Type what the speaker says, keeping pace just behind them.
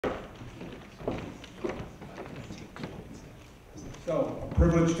So,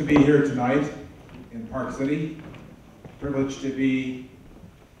 privileged to be here tonight in Park City. Privileged to be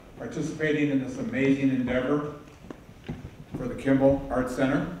participating in this amazing endeavor for the Kimball Arts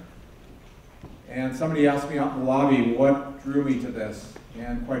Center. And somebody asked me out in the lobby what drew me to this.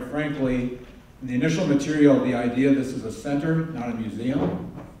 And quite frankly, in the initial material, the idea this is a center, not a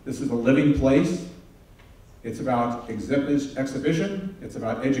museum. This is a living place. It's about exhibition, it's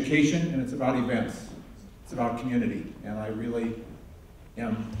about education, and it's about events. It's about community. And I really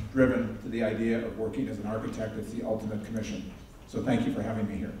am driven to the idea of working as an architect. It's the ultimate commission. So thank you for having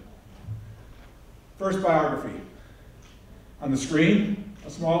me here. First biography. On the screen, a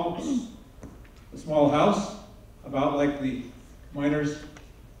small house, about like the miners'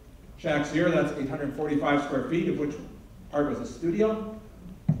 shacks here. That's 845 square feet, of which part was a studio.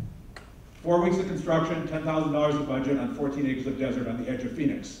 4 weeks of construction, $10,000 of budget on 14 acres of desert on the edge of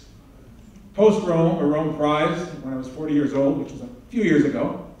Phoenix. Post-Rome, a Rome prize, when I was 40 years old, which was a few years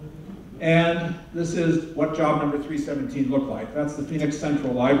ago. And this is what job number 317 looked like. That's the Phoenix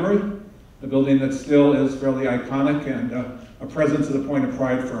Central Library, a building that still is fairly iconic and a presence at a point of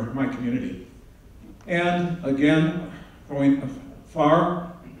pride for my community. And again, going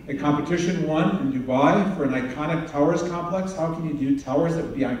far, a competition won in Dubai for an iconic towers complex. How can you do towers that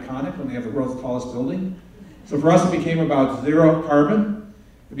would be iconic when they have the world's tallest building? So for us, it became about zero carbon.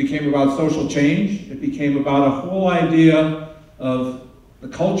 It became about social change. It became about a whole idea of the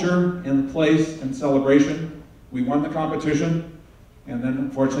culture and the place and celebration. We won the competition, and then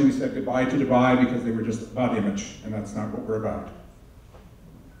unfortunately we said goodbye to Dubai because they were just about image, and that's not what we're about.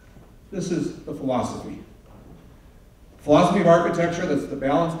 This is the philosophy. Philosophy of architecture, that's the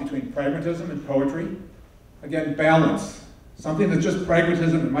balance between pragmatism and poetry. Again, balance. Something that's just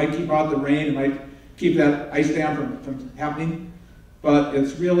pragmatism, it might keep out the rain, it might keep that ice dam from happening, but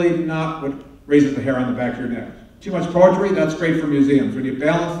it's really not what raises the hair on the back of your neck. Too much poetry, that's great for museums. When you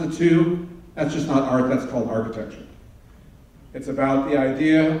balance the two, that's just not art, that's called architecture. It's about the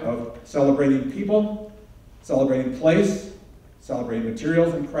idea of celebrating people, celebrating place, celebrating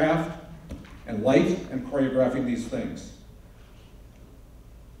materials and craft, and light, and choreographing these things.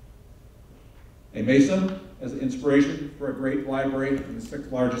 A mesa as inspiration for a great library in the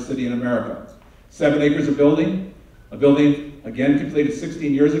 6th largest city in America. 7 acres of building, a building again completed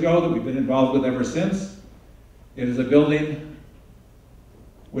 16 years ago that we've been involved with ever since. It is a building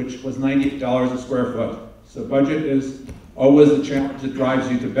which was $98 a square foot. So budget is always the challenge that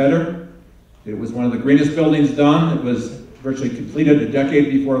drives you to better. It was one of the greenest buildings done. It was virtually completed a decade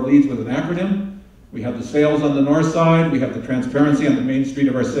before LEEDs with an acronym. We have the sales on the north side. We have the transparency on the main street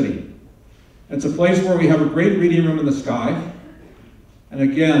of our city. It's a place where we have a great reading room in the sky. And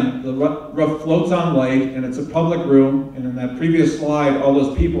again, the roof floats on light, and it's a public room. And in that previous slide, all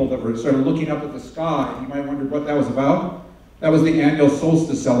those people that were sort of looking up at the sky, you might wonder what that was about. That was the annual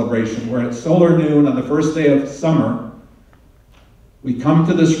solstice celebration, where at solar noon on the first day of summer, we come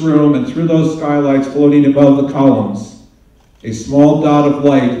to this room, and through those skylights floating above the columns, a small dot of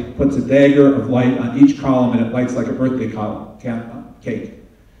light puts a dagger of light on each column, and it lights like a birthday cake.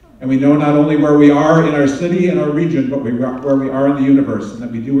 And we know not only where we are in our city and our region, but where we are in the universe, and that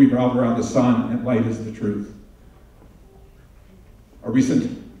we do revolve around the sun, and light is the truth. A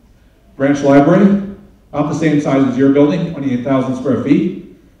recent branch library, about the same size as your building, 28,000 square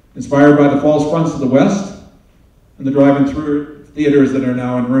feet, inspired by the false fronts of the West, and the drive-in-through theaters that are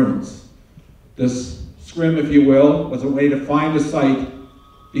now in ruins. This scrim, if you will, was a way to find a site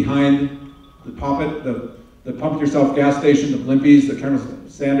behind the Poppet, the Pump Yourself gas station, the Blimpies, the Colonel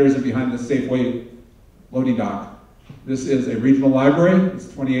Sanders, and behind the Safeway loading dock. This is a regional library.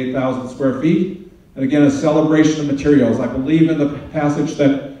 It's 28,000 square feet. And again, a celebration of materials. I believe in the passage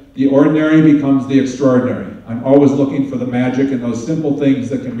that the ordinary becomes the extraordinary. I'm always looking for the magic and those simple things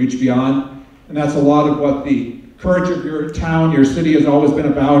that can reach beyond. And that's a lot of what the courage of your town, your city has always been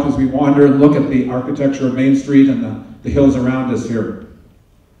about as we wander and look at the architecture of Main Street and the hills around us here.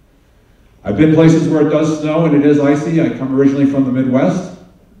 I've been places where it does snow and it is icy. I come originally from the Midwest.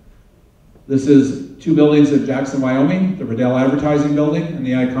 This is 2 buildings in Jackson, Wyoming, the Riddell Advertising Building and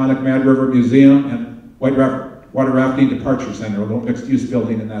the iconic Mad River Museum and Water Rafting Departure Center, a little mixed-use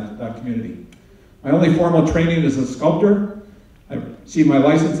building in that community. My only formal training is a sculptor. I received my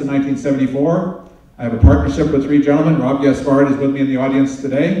license in 1974. I have a partnership with 3 gentlemen. Rob Gaspard is with me in the audience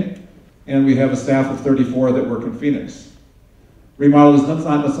today, and we have a staff of 34 that work in Phoenix. Remodel is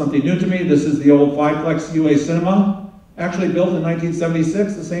not something new to me. This is the old 5-plex UA Cinema, actually built in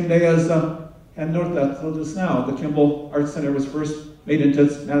 1976, the same day as, and note that till just now, the Kimball Arts Center was first made into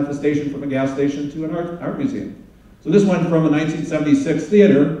its manifestation from a gas station to an art museum. So this went from a 1976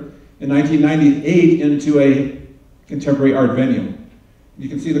 theater in 1998 into a contemporary art venue. You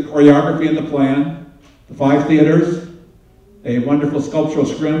can see the choreography in the plan, the 5 theaters, a wonderful sculptural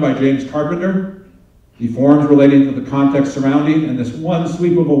scrim by James Carpenter, the forms relating to the context surrounding, and this one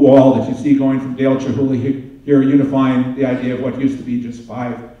sweep of a wall that you see going from Dale Chihuly here, unifying the idea of what used to be just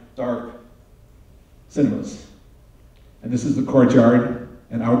 5 dark cinemas. And this is the courtyard,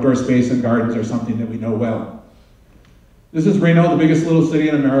 and outdoor space and gardens are something that we know well. This is Reno, the biggest little city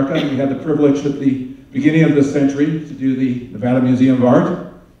in America. We had the privilege at the beginning of this century to do the Nevada Museum of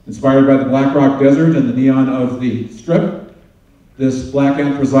Art, inspired by the Black Rock Desert and the neon of the Strip. This black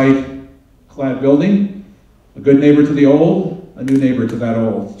anthracite-clad building, a good neighbor to the old, a new neighbor to that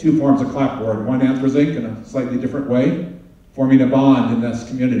old. 2 forms of clapboard, one anthracite in a slightly different way, forming a bond in this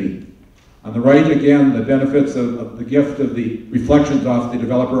community. On the right, again, the benefits of the gift of the reflections off the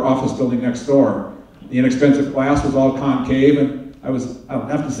developer office building next door. The inexpensive glass was all concave, and I'll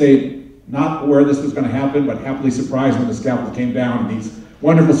have to say, not aware this was going to happen, but happily surprised when the scaffold came down and these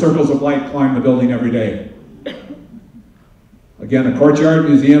wonderful circles of light climb the building every day. Again, the courtyard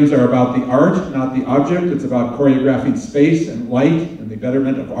museums are about the art, not the object. It's about choreographing space and light and the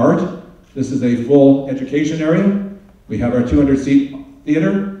betterment of art. This is a full education area. We have our 200-seat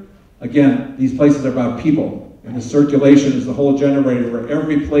theater. Again, these places are about people, and the circulation is the whole generator where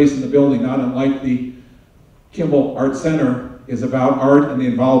every place in the building, not unlike the Kimball Art Center, is about art and the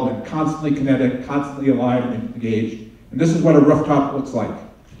involvement, constantly kinetic, constantly alive and engaged. And this is what a rooftop looks like.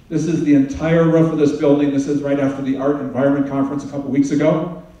 This is the entire roof of this building. This is right after the Art Environment Conference a couple weeks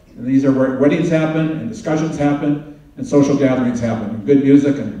ago. And these are where weddings happen, and discussions happen, and social gatherings happen, and good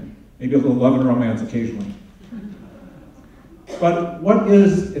music, and maybe a little love and romance occasionally. But what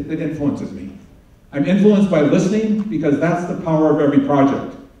is it that influences me? I'm influenced by listening because that's the power of every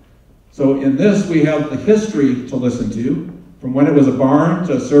project. So in this, we have the history to listen to, from when it was a barn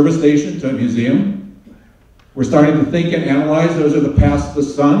to a service station to a museum. We're starting to think and analyze. Those are the paths of the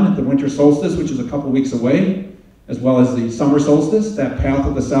sun, the winter solstice, which is a couple weeks away, as well as the summer solstice, that path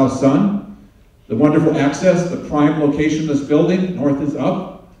of the south sun. The wonderful access, the prime location of this building, north is up.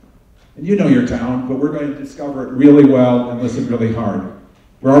 And you know your town, but we're going to discover it really well and listen really hard.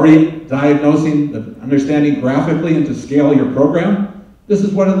 We're already diagnosing, understanding graphically and to scale your program. This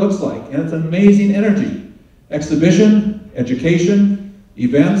is what it looks like, and it's amazing energy. Exhibition, education,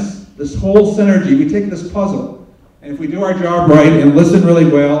 events, this whole synergy. We take this puzzle, and if we do our job right and listen really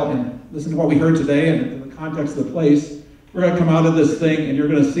well and listen to what we heard today and in the context of the place, we're going to come out of this thing and you're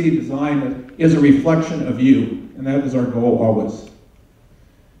going to see design that is a reflection of you, and that is our goal always.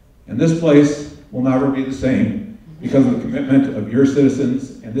 And this place will never be the same because of the commitment of your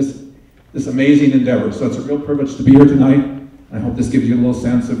citizens and this amazing endeavor. So it's a real privilege to be here tonight. I hope this gives you a little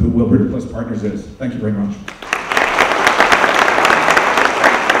sense of who Bruder+Partners is. Thank you very much.